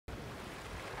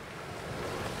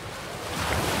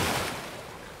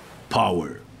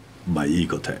powered by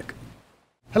Ecotech.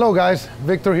 Hello guys,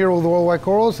 Victor here with Worldwide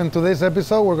Corals. In today's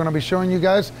episode we're going to be showing you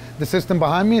guys the system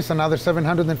behind me. It's another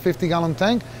 750 gallon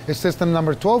tank. It's system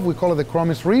number 12. We call it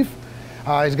the Reef.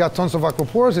 It's got tons of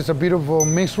aquapores. It's a beautiful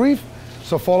mixed reef.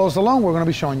 So follow us along, we're going to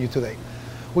be showing you today.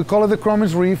 We call it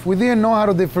the Reef. We didn't know how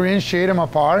to differentiate them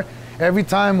apart. Every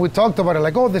time we talked about it,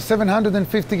 like, oh, the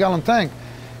 750 gallon tank.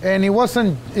 And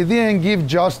it didn't give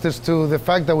justice to the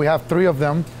fact that we have 3 of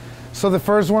them. So the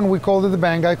first one we called it the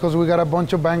Banggai because we got a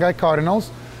bunch of Banggai cardinals.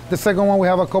 The second one we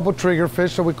have a couple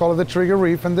triggerfish, so we call it the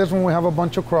Reef. And this one we have a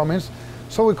bunch of chromis,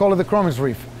 so we call it the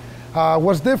Reef.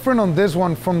 What's different on this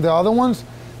one from the other ones?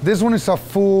 This one is a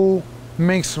full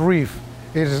mixed reef.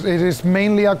 It is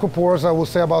mainly aquapores. I will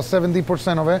say about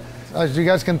 70% of it. As you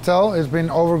guys can tell, it's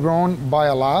been overgrown by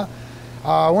a lot.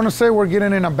 I want to say we're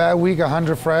getting in a bad week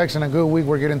 100 fracs, and a good week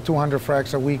we're getting 200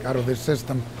 fracs a week out of this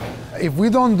system. If we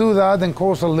don't do that, then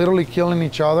corals are literally killing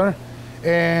each other.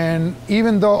 And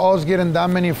even though us getting that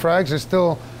many fracs, there's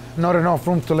still not enough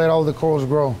room to let all the corals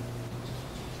grow.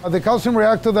 The calcium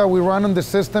reactor that we run on the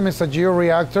system is a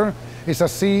georeactor. It's a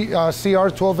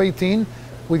CR1218.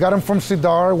 We got them from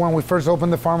Cedar when we first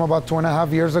opened the farm about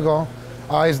 2.5 years ago.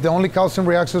 It's the only calcium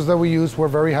reactors that we use. We're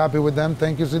very happy with them.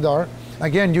 Thank you, Cedar.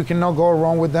 Again, you cannot go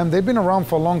wrong with them. They've been around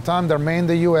for a long time. They're made in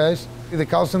the US. The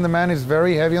calcium demand is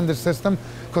very heavy on the system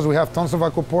because we have tons of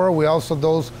aquapora. We also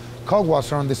dose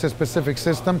cogwasser on this specific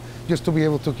system just to be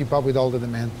able to keep up with all the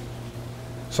demand.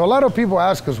 So a lot of people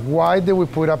ask us, why did we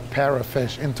put a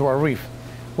parrotfish into our reef?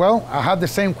 Well, I had the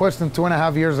same question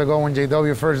 2.5 years ago when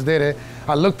JW first did it.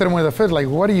 I looked at him with a fish like,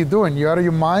 what are you doing? You out of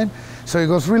your mind? So he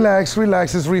goes, relax,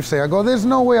 relax, it's reef safe. I go, there's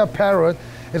no way a parrot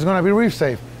is gonna be reef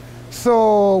safe.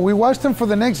 So we watched him for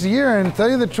the next year, and to tell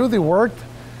you the truth, it worked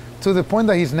to the point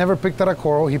that he's never picked out a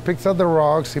coral. He picks out the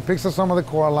rocks, he picks out some of the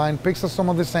coralline, picks out some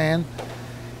of the sand.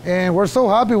 And we're so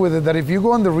happy with it that if you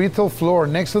go on the retail floor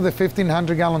next to the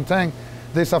 1,500 gallon tank,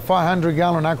 there's a 500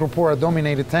 gallon aquapora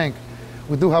dominated tank.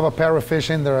 We do have a parrotfish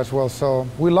in there as well, so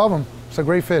we love them. It's a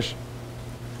great fish.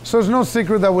 So it's no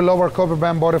secret that we love our copper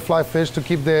band butterfly fish to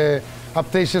keep the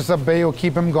aptaceous at bay or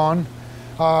keep them gone.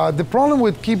 The problem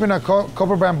with keeping a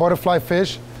copper band butterfly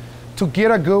fish, to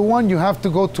get a good one, you have to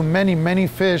go to many, many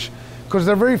fish because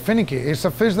they're very finicky. It's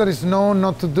a fish that is known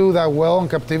not to do that well in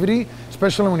captivity,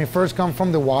 especially when it first comes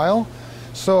from the wild.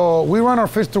 So we run our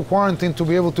fish through quarantine to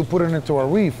be able to put it into our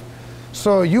reef.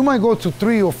 So you might go to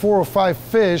 3 or 4 or 5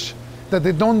 fish that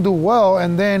they don't do well,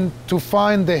 and then to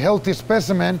find the healthy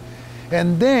specimen,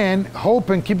 and then hope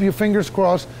and keep your fingers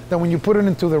crossed that when you put it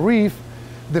into the reef,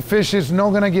 the fish is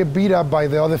not gonna get beat up by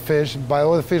the other fish,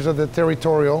 that are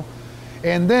territorial.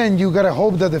 And then you gotta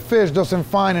hope that the fish doesn't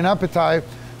find an appetite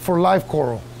for live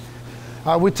coral.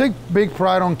 We take big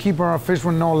pride on keeping our fish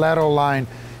with no lateral line,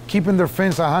 keeping their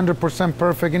fins 100%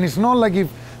 perfect. And it's not like if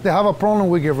they have a problem,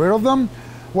 we get rid of them.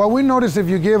 What we notice, if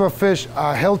you give a fish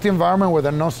a healthy environment where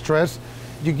there's no stress,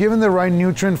 you give them the right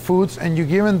nutrient foods, and you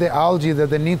give them the algae that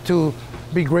they need to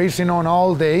be grazing on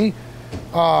all day,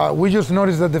 we just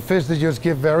notice that the fish, they just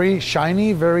get very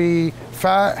shiny, very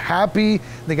fat, happy.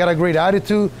 They got a great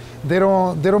attitude. They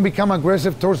don't become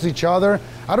aggressive towards each other.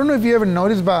 I don't know if you ever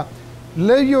noticed, but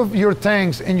let your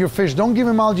tanks and your fish, don't give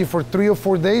them algae for 3 or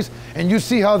 4 days, and you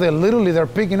see how they're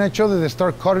picking at each other. They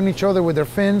start cutting each other with their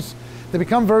fins. They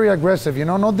become very aggressive, you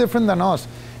know, no different than us.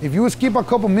 If you skip a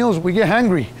couple meals, we get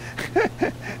hungry,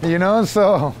 you know,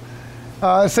 so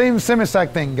same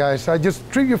exact thing, guys.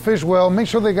 Just treat your fish well, make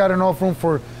sure they got enough room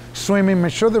for swimming,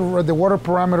 make sure the water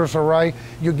parameters are right,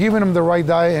 you're giving them the right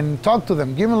diet, and talk to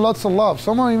them, give them lots of love.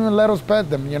 Some even let us pet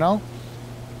them, you know.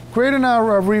 Creating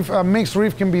a mixed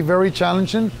reef can be very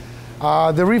challenging.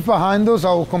 The reef behind us,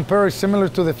 I will compare it similar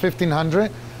to the 1500.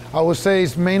 I would say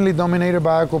it's mainly dominated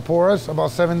by aquaporas,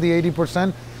 about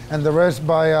 70–80%, and the rest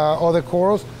by other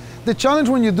corals. The challenge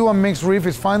when you do a mixed reef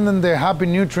is finding the happy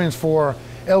nutrients for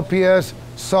LPS,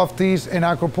 softies, and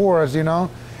aquaporas, you know,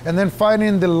 and then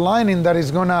finding the lining that is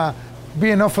gonna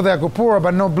be enough for the aquapora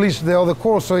but not bleach the other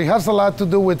corals. So it has a lot to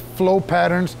do with flow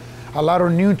patterns, a lot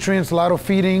of nutrients, a lot of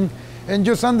feeding, and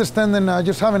just understanding,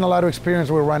 just having a lot of experience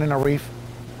with running a reef.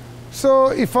 So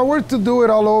if I were to do it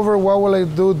all over, what will I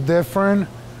do different?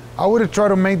 I would have tried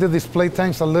to make the display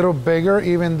tanks a little bigger,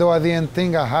 even though I didn't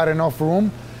think I had enough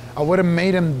room. I would have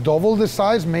made them double the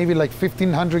size, maybe like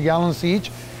 1,500 gallons each.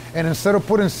 And instead of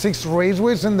putting 6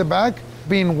 raceways in the back,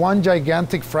 being one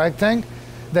gigantic frag tank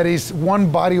that is one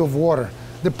body of water.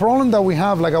 The problem that we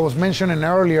have, like I was mentioning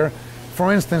earlier,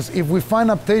 for instance, if we find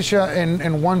aptasia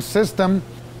in one system,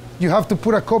 you have to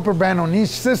put a copper band on each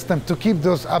system to keep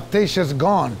those aptasias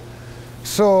gone.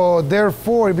 So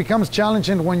therefore, it becomes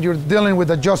challenging when you're dealing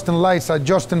with adjusting lights,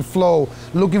 adjusting flow,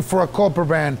 looking for a copper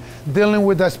band, dealing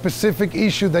with a specific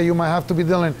issue that you might have to be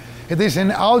dealing. If there's an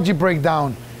algae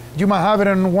breakdown, you might have it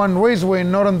on one raceway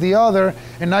and not on the other,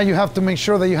 and now you have to make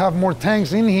sure that you have more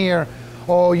tanks in here,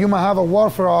 or you might have a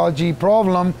water algae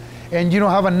problem, and you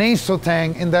don't have a nasal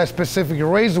tank in that specific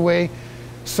raceway.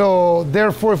 So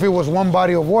therefore, if it was one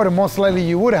body of water, most likely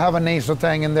you would have a nasal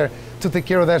tank in there to take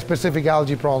care of that specific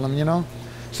algae problem, you know?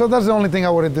 So that's the only thing I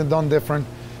would have done different.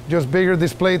 Just bigger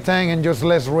display tank and just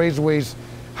less raceways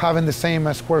having the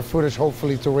same square footage,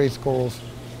 hopefully, to raise corals.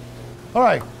 All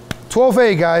right,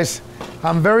 12A, guys.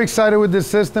 I'm very excited with this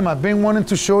system. I've been wanting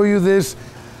to show you this.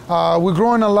 We're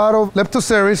growing a lot of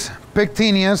Leptoceres,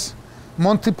 Pectinias,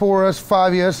 Montiporas,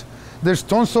 Fabias. There's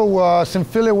tons of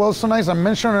Symphilia wilsonites. I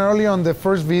mentioned earlier on the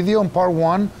first video, on part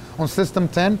 1, on System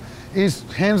 10. Is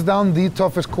hands down the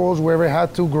toughest corals we ever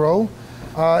had to grow.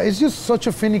 It's just such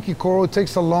a finicky coral. It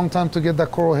takes a long time to get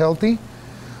that coral healthy.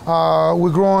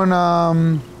 We're growing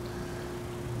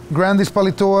Grandis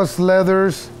palitoas,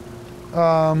 leathers,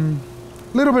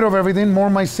 little bit of everything, more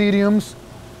myceliums.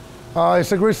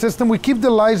 It's a great system. We keep the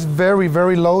lights very,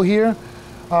 very low here.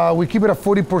 We keep it at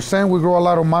 40%. We grow a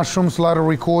lot of mushrooms, a lot of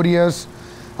ricordias,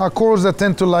 corals that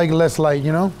tend to like less light,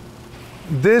 you know?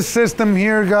 This system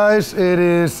here, guys, it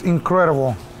is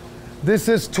incredible. This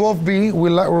is 12B. We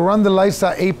run the lights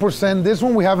at 8%. This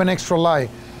one we have an extra light.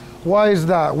 Why is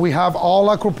that? We have all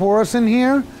acroporas in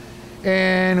here,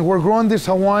 and we're growing these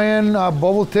Hawaiian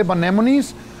bubble tip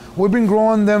anemones. We've been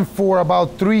growing them for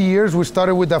about 3 years. We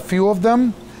started with a few of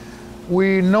them.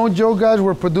 We, no joke, guys,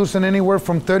 we're producing anywhere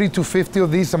from 30 to 50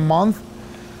 of these a month.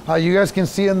 You guys can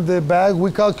see in the bag,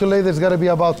 we calculate there's got to be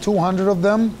about 200 of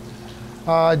them.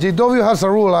 JW has a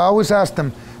rule. I always ask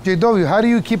them, JW, how do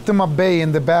you keep them at bay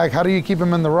in the bag? How do you keep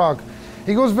them in the rock?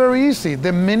 He goes, very easy.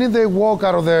 The minute they walk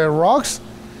out of the rocks,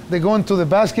 they go into the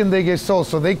basket and they get sold.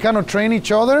 So they kind of train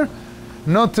each other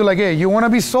not to like, hey, you want to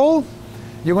be sold?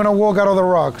 You're going to walk out of the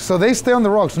rock. So they stay on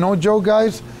the rocks. No joke,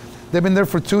 guys. They've been there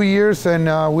for 2 years,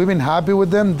 and we've been happy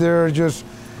with them. They're just,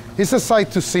 it's a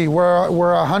sight to see. We're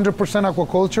 100%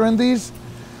 aquaculture in these.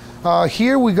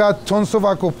 Here we got tons of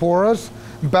acroporas,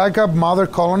 backup mother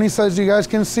colonies, as you guys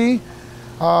can see.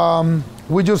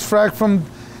 We just frack from,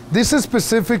 this is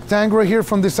specific tank right here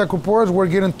from this acroporas. We're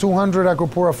getting 200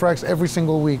 acropora fracks every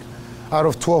single week out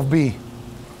of 12B.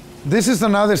 This is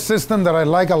another system that I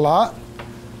like a lot.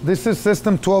 This is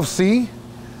system 12C.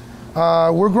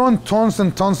 We're growing tons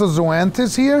and tons of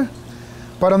zoanthids here,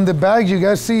 but on the bag you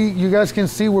guys can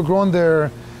see we're growing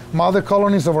their mother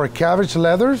colonies of our cabbage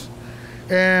leathers,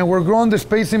 and we're growing the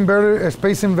Space Invader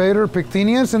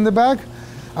Pectinias in the bag.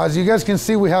 As you guys can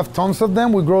see, we have tons of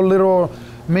them. We grow little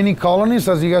mini colonies.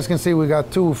 As you guys can see, we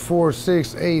got 2, 4,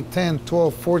 6, 8, 10,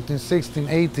 12, 14, 16,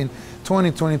 18,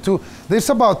 20, 22. There's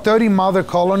about 30 mother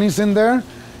colonies in there.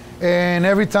 And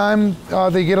every time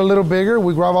they get a little bigger,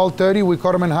 we grab all 30, we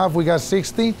cut them in half, we got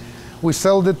 60. We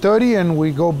sell the 30 and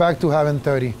we go back to having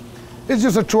 30. It's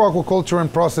just a true aquaculture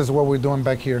and process what we're doing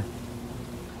back here.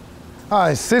 All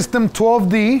right, system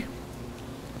 12D,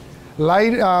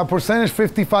 light percentage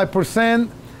 55%.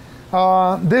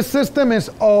 This system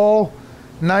is all,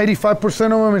 95%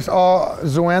 of them is all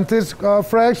zoanthids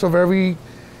fracs of every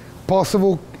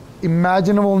possible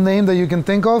imaginable name that you can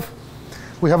think of.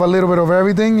 We have a little bit of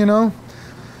everything, you know.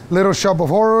 Little Shop of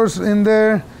Horrors in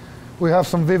there. We have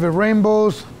some Vivid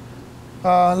Rainbows.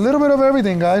 A little bit of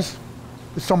everything, guys.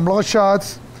 Some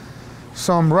Bloodshots,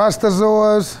 some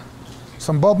Rastazoas,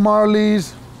 some Bob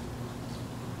Marleys,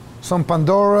 some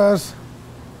Pandoras,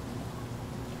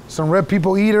 some Red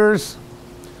People Eaters,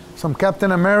 some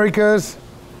Captain Americas.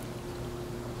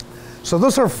 So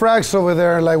those are fracs over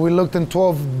there, like we looked in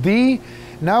 12D.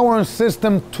 Now we're on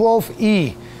system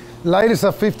 12E. Light is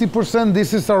at 50%.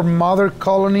 This is our mother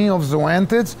colony of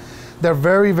zoanthids. They're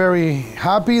very, very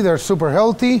happy. They're super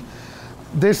healthy.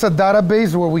 There's a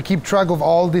database where we keep track of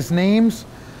all these names.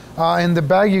 In the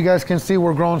bag, you guys can see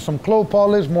we're growing some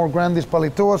Clopolis, more Grandis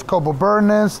palitoas, Copo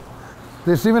Bernes.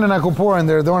 There's even an acropora in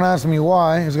there. Don't ask me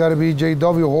why. It's got to be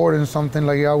JW hoarding something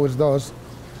like he always does.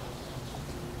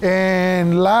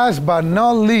 And last but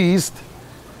not least,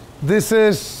 this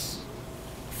is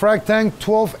frac tank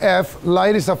 12F.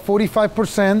 Light is at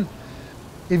 45%.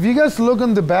 If you guys look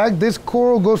on the back, this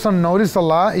coral goes unnoticed a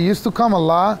lot. It used to come a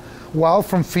lot wild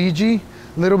from Fiji.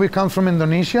 A little bit comes from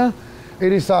Indonesia.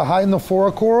 It is a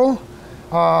Hypnophora coral.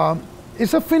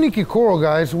 It's a finicky coral,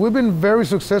 guys. We've been very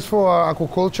successful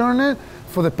aquaculture on it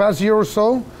for the past year or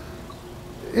so.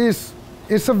 It's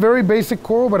a very basic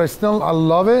coral, but I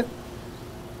love it.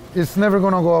 It's never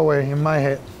gonna go away in my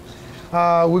head.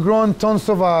 We're growing tons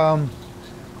of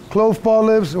clove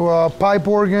polyps, pipe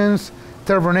organs,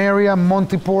 Terbonaria,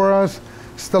 Montiporas,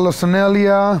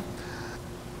 Stellosonellia.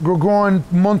 We're growing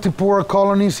Montipora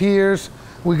colonies here.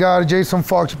 We got Jason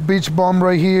Fox beach bum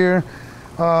right here.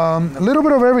 A little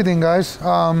bit of everything, guys.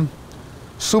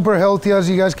 Super healthy, as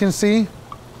you guys can see.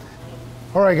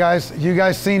 All right, guys, you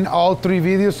guys seen all 3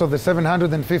 videos of the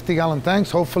 750-gallon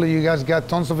tanks. Hopefully you guys got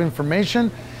tons of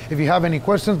information. If you have any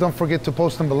questions, don't forget to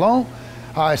post them below.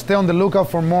 Stay on the lookout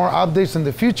for more updates in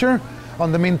the future.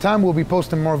 In the meantime, we'll be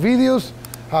posting more videos.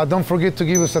 Don't forget to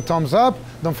give us a thumbs up.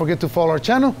 Don't forget to follow our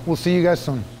channel. We'll see you guys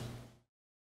soon.